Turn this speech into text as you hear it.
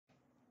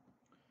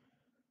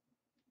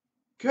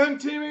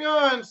Continuing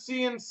on,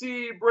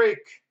 CNC break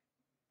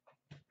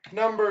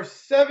number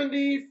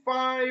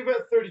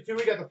 7532.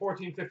 We got the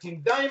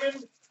 1415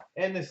 diamond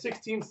and the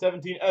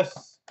 1617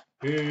 SPA.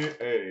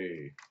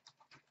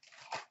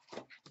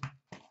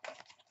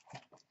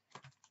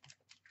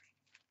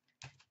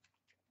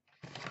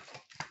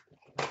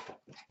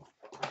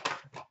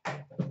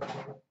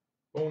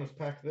 Bonus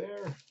pack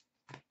there.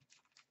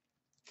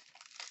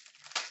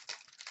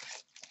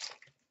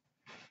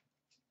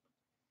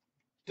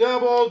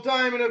 Double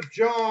diamond of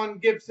John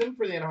Gibson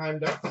for the Anaheim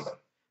Ducks.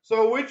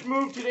 So which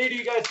move today do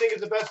you guys think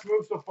is the best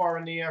move so far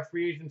in the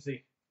free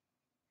agency?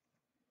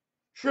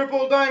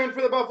 Triple diamond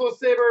for the Buffalo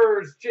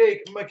Sabres,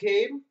 Jake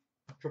McCabe.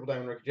 Triple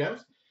diamond rookie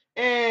gems.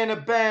 And a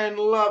Ben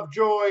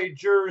Lovejoy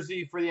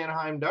jersey for the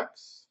Anaheim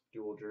Ducks.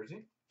 Dual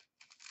jersey.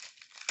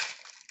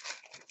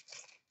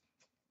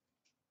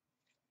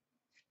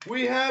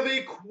 We have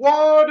a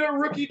quad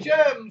rookie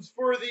gems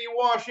for the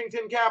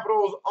Washington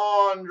Capitals,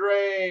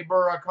 Andre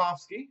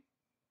Burakovsky.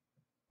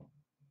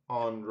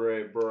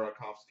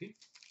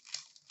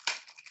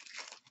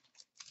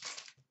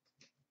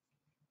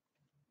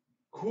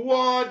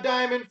 Quad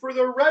diamond for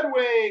the Red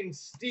Wings,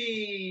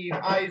 Steve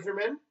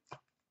Yzerman.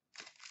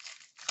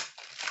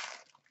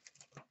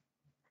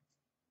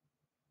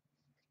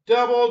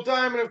 Double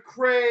diamond of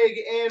Craig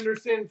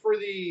Anderson for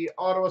the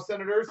Ottawa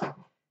Senators. And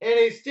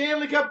a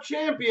Stanley Cup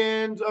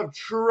Champions of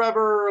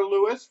Trevor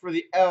Lewis for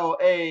the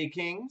LA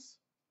Kings.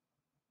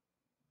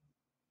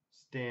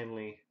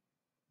 Stanley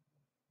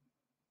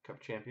Cup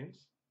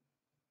Champions.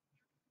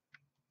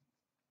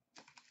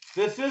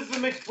 This is the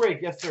mixed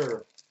break, yes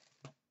sir.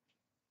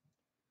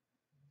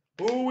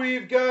 Ooh,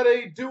 we've got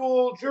a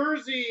dual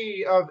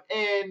jersey of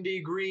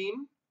Andy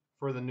Green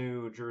for the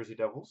New Jersey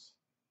Devils.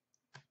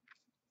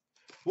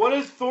 What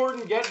does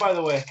Thornton get, by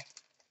the way?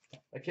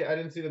 I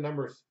didn't see the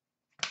numbers.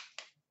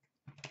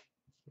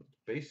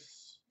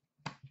 Base.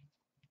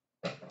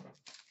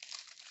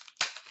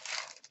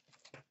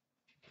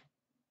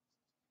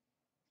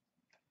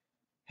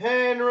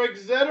 Henrik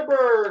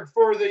Zetterberg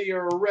for the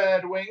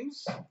Red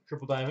Wings.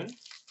 Triple diamond.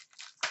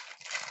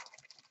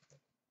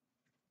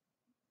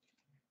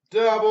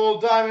 Double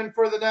diamond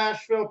for the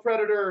Nashville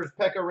Predators,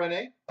 Pekka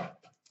Rinne.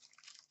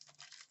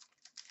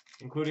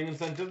 Including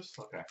incentives?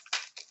 Okay.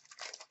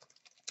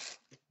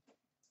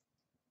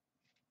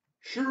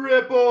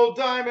 Triple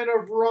diamond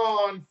of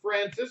Ron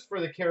Francis for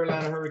the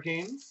Carolina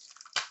Hurricanes.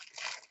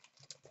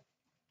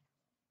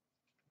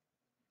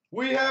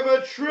 We have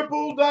a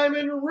triple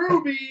diamond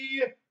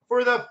ruby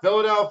for the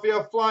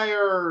Philadelphia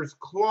Flyers,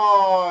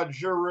 Claude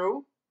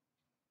Giroux.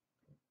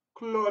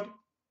 Claude.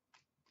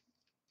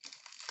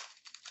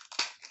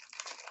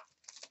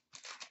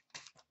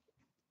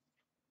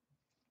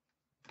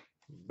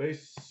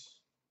 Base.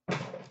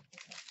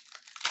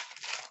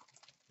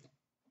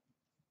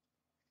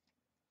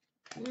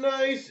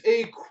 Nice,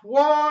 a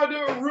quad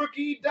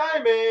rookie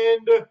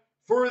diamond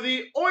for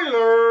the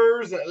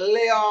Oilers,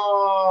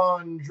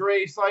 Leon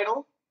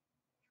Draisaitl.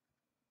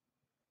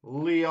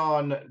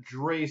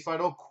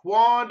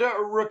 Quad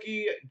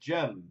rookie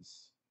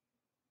gems.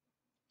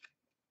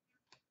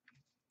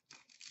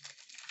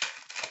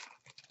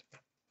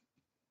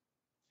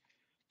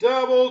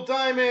 Double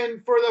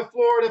diamond for the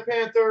Florida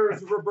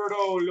Panthers,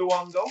 Roberto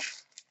Luongo.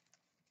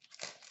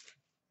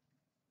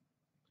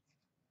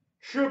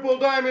 Triple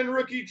diamond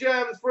rookie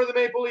gems for the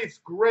Maple Leafs,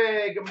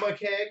 Greg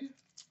McKegg.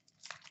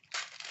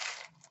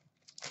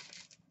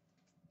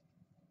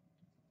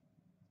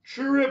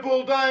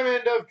 Triple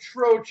diamond of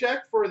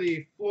Trocheck for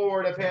the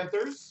Florida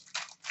Panthers.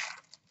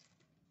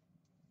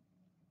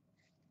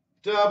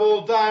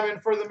 Double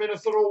diamond for the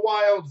Minnesota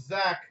Wild,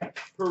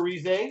 Zach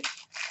Parise.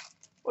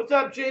 What's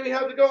up, Jamie?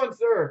 How's it going,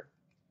 sir?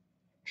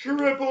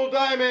 Triple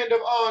diamond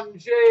of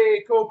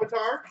Anze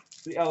Kopitar,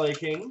 the LA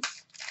Kings.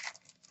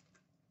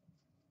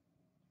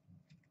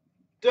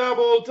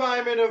 Double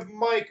diamond of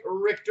Mike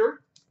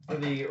Richter for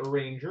the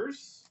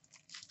Rangers.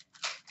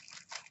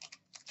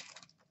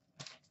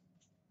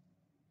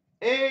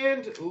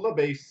 And La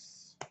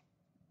Base.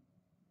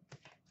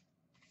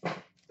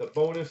 The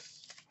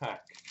bonus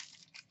pack.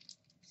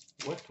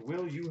 What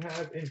will you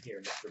have in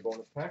here, Mr.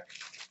 Bonus Pack?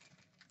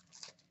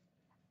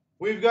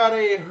 We've got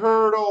a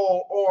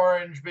Hurdle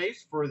orange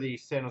base for the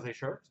San Jose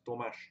Sharks,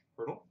 Domash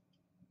Hurdle.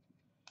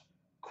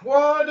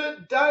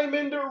 Quad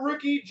diamond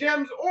rookie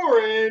gems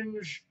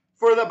orange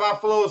for the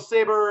Buffalo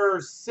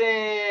Sabres,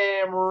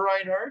 Sam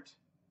Reinhart.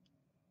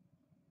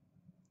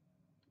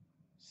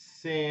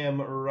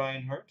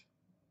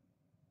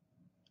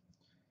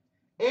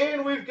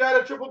 And we've got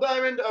a triple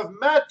diamond of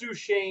Matt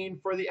Duchene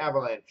for the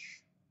Avalanche.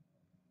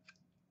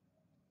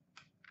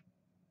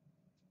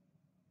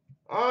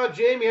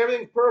 Jamie,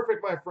 everything's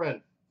perfect, my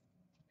friend.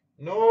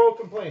 No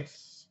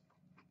complaints.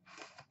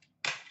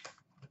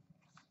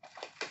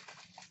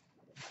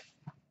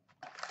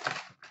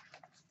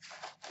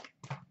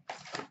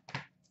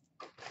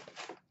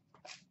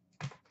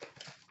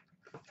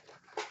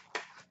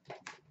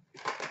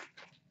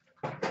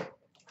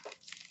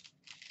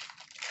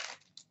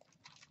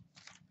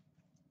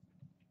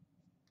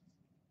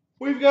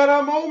 We've got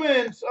a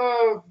moment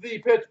of the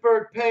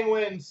Pittsburgh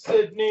Penguins,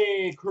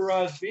 Sidney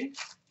Crosby.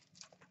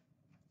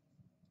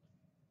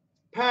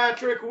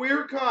 Patrick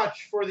Weirkoch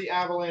for the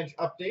Avalanche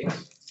update.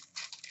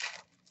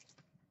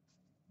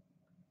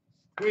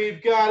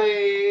 We've got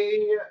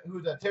a,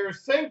 who's that?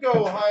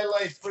 Tarasenko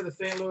highlights for the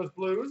St. Louis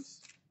Blues.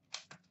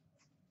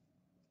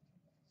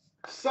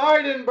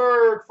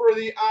 Seidenberg for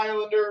the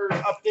Islanders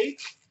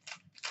update.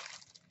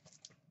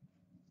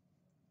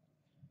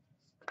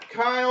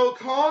 Kyle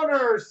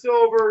Connor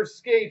silver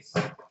skates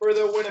for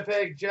the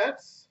Winnipeg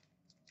Jets.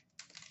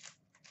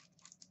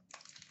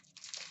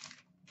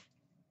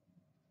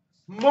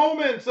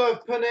 Moments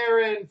of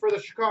Panarin for the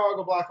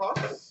Chicago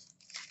Blackhawks.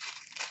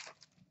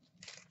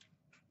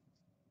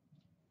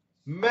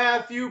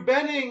 Matthew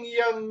Benning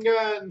Young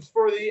Guns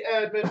for the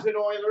Edmonton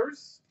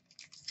Oilers.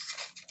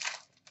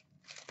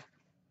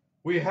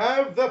 We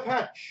have the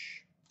patch.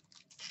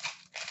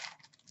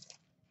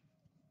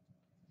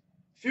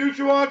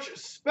 Future Watch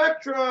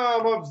Spectrum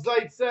of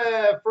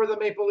Zaitsev for the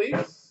Maple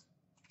Leafs.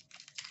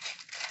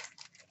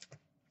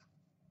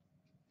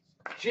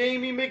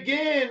 Jamie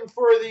McGinn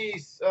for the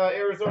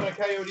Arizona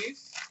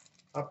Coyotes.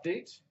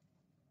 Update.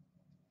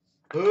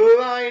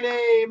 Line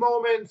A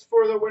moments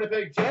for the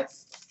Winnipeg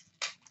Jets.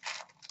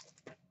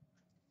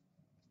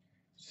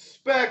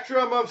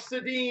 Spectrum of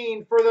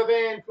Sedin for the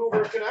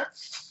Vancouver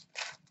Canucks.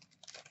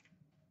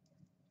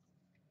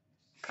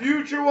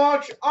 Future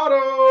Watch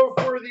Auto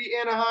for the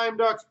Anaheim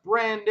Ducks,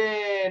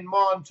 Brandon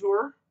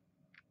Montour.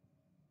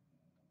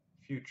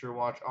 Future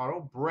Watch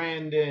Auto,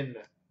 Brandon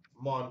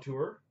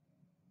Montour.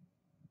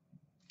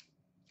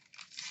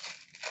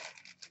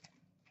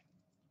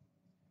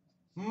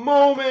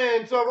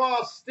 Moment of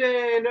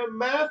Austin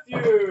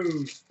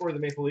Matthews for the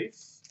Maple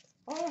Leafs.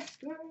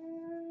 Austin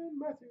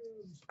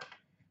Matthews.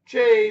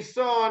 Chase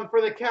on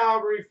for the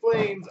Calgary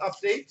Flames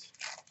update.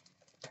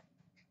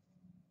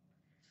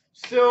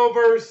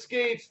 Silver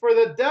skates for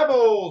the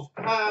Devils,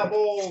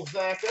 Pavel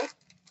Zacha.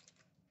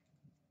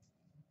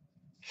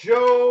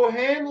 Joe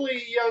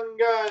Hanley Young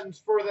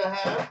Guns for the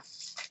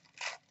Habs.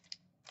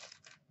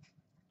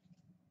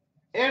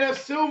 And a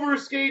silver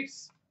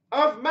skates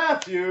of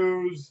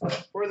Matthews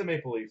for the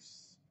Maple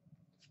Leafs.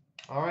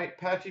 All right,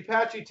 patchy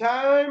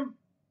time.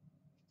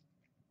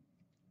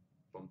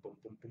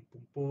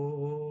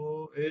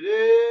 It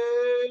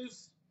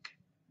is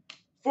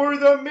for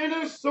the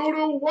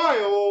Minnesota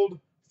Wild.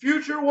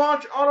 Future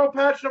Watch Auto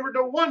Patch number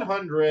to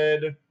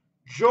 100.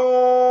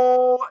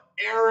 Joel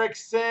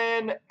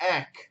Eriksson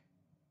Ek.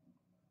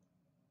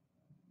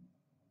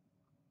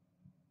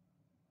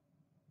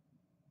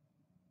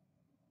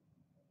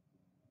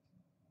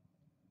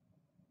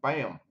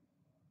 Bam.